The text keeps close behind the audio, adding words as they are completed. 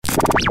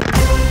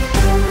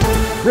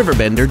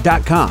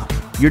Riverbender.com,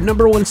 your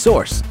number one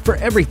source for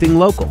everything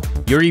local.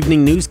 Your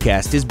evening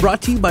newscast is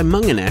brought to you by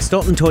Mungenast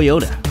Alton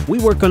Toyota. We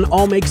work on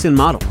all makes and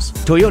models.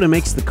 Toyota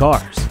makes the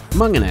cars.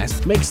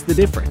 Mungenast makes the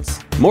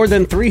difference. More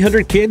than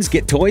 300 kids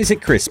get toys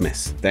at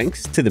Christmas,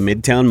 thanks to the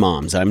Midtown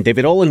Moms. I'm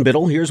David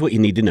Olenbittle. Here's what you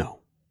need to know.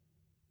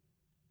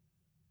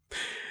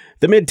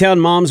 The Midtown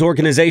Moms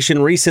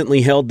organization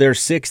recently held their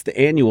 6th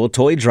annual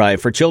toy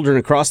drive for children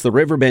across the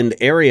Riverbend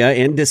area,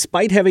 and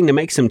despite having to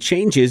make some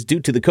changes due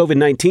to the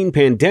COVID-19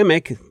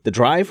 pandemic, the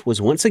drive was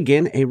once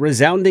again a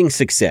resounding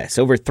success.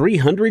 Over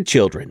 300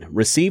 children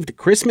received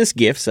Christmas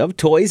gifts of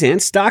toys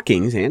and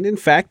stockings, and in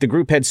fact, the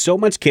group had so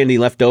much candy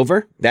left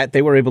over that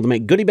they were able to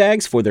make goodie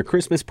bags for their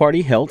Christmas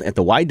party held at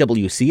the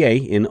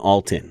YWCA in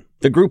Alton.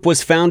 The group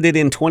was founded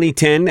in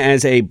 2010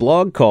 as a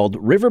blog called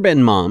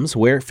Riverbend Moms,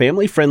 where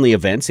family-friendly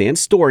events and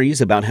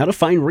stories about how to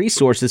find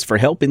resources for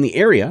help in the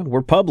area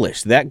were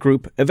published. That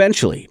group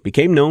eventually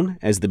became known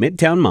as the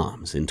Midtown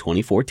Moms in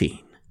 2014.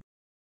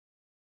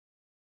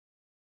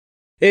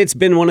 It's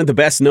been one of the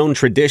best-known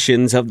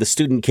traditions of the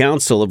Student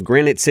Council of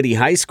Granite City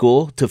High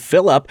School to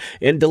fill up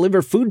and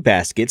deliver food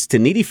baskets to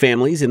needy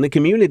families in the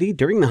community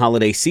during the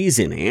holiday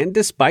season. And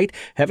despite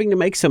having to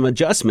make some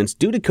adjustments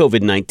due to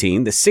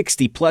COVID-19, the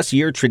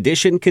 60-plus-year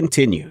tradition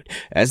continued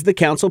as the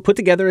council put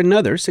together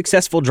another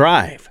successful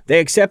drive.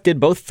 They accepted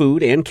both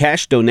food and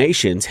cash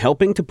donations,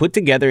 helping to put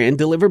together and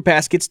deliver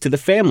baskets to the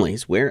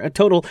families, where a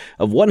total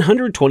of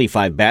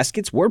 125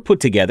 baskets were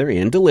put together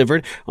and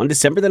delivered on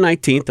December the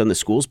 19th on the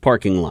school's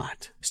parking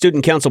lot.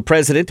 Student Council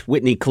President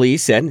Whitney Klee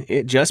said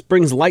it just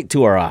brings light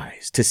to our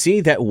eyes to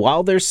see that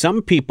while there's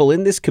some people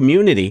in this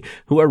community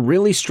who are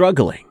really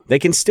struggling, they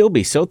can still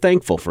be so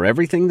thankful for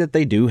everything that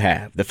they do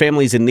have. The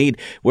families in need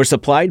were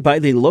supplied by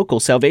the local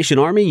Salvation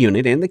Army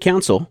unit and the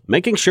council,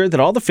 making sure that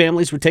all the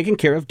families were taken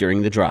care of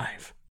during the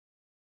drive.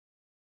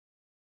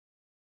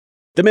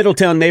 The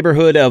Middletown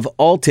neighborhood of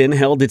Alton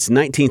held its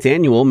 19th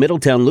annual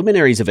Middletown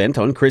Luminaries event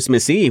on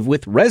Christmas Eve,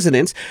 with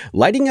residents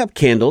lighting up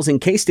candles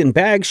encased in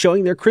bags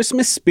showing their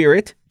Christmas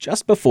spirit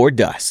just before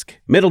dusk.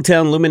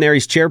 Middletown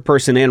Luminaries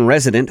chairperson and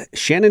resident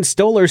Shannon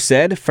Stoller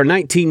said, "For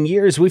 19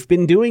 years we've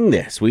been doing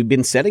this. We've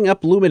been setting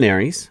up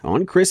luminaries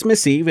on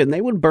Christmas Eve, and they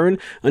would burn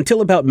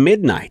until about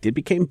midnight. It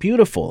became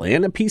beautiful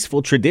and a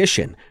peaceful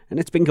tradition, and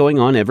it's been going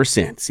on ever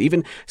since.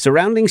 Even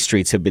surrounding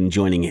streets have been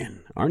joining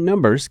in. Our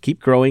numbers keep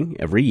growing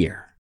every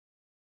year."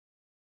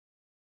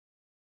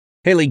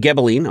 Haley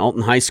Gebeline,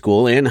 Alton High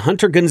School, and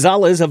Hunter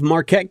Gonzalez of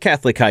Marquette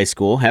Catholic High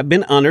School have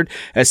been honored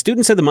as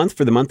Students of the Month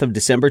for the month of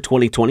December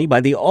 2020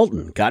 by the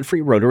Alton Godfrey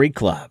Rotary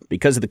Club.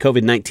 Because of the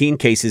COVID-19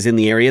 cases in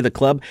the area, the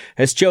club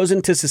has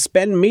chosen to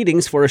suspend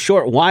meetings for a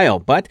short while,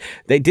 but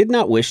they did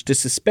not wish to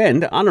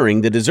suspend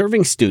honoring the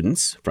deserving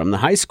students from the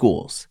high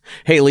schools.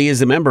 Haley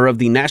is a member of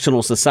the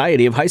National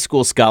Society of High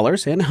School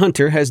Scholars, and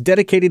Hunter has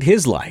dedicated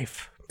his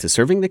life to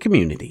serving the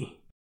community.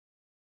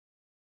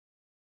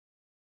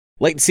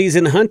 Late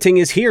season hunting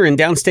is here in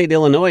downstate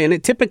Illinois, and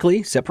it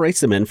typically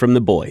separates the men from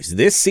the boys.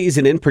 This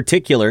season in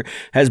particular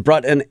has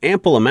brought an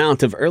ample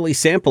amount of early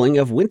sampling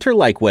of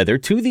winter-like weather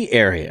to the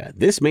area.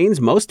 This means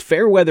most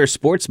fair-weather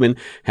sportsmen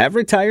have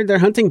retired their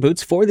hunting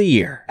boots for the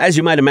year. As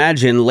you might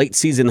imagine, late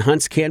season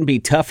hunts can be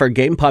tougher.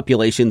 Game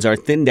populations are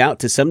thinned out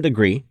to some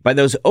degree by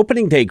those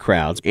opening day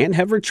crowds and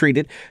have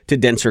retreated to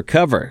denser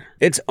cover.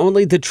 It's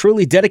only the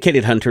truly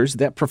dedicated hunters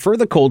that prefer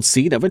the cold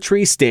seat of a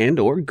tree stand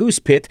or goose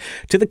pit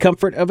to the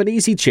comfort of an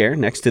easy chair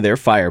next to their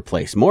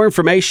fireplace. More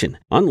information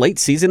on late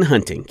season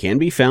hunting can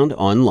be found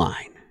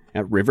online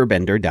at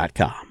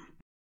riverbender.com.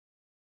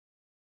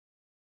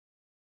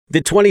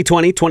 The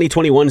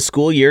 2020-2021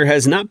 school year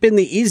has not been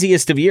the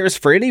easiest of years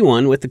for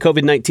anyone, with the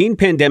COVID-19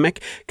 pandemic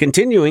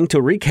continuing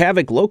to wreak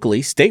havoc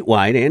locally,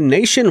 statewide, and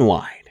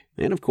nationwide.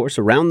 And of course,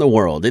 around the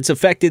world. It's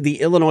affected the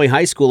Illinois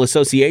High School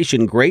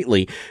Association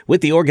greatly, with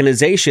the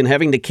organization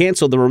having to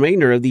cancel the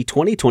remainder of the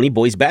 2020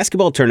 boys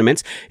basketball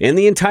tournaments and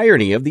the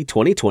entirety of the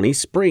 2020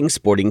 spring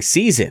sporting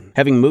season,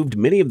 having moved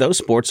many of those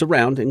sports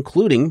around,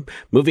 including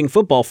moving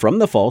football from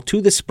the fall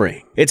to the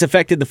spring. It's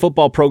affected the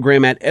football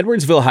program at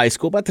Edwardsville High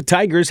School, but the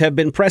Tigers have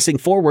been pressing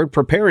forward,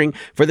 preparing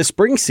for the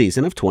spring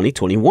season of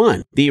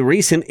 2021. The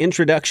recent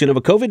introduction of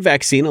a COVID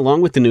vaccine,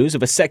 along with the news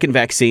of a second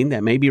vaccine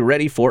that may be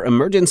ready for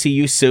emergency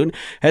use soon,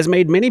 has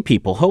made many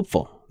people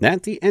hopeful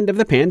that the end of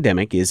the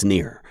pandemic is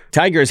near.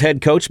 Tigers head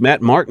coach Matt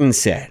Martin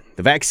said,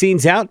 "The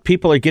vaccine's out,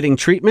 people are getting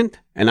treatment,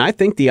 and I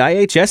think the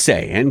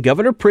IHSA and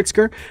Governor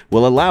Pritzker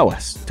will allow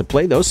us to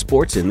play those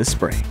sports in the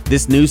spring."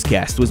 This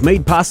newscast was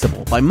made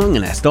possible by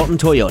Mungenast Alton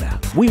Toyota.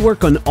 We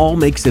work on all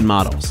makes and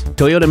models.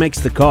 Toyota makes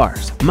the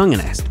cars.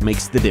 Mungenast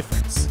makes the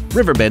difference.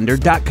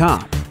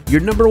 Riverbender.com,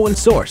 your number one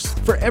source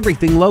for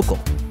everything local.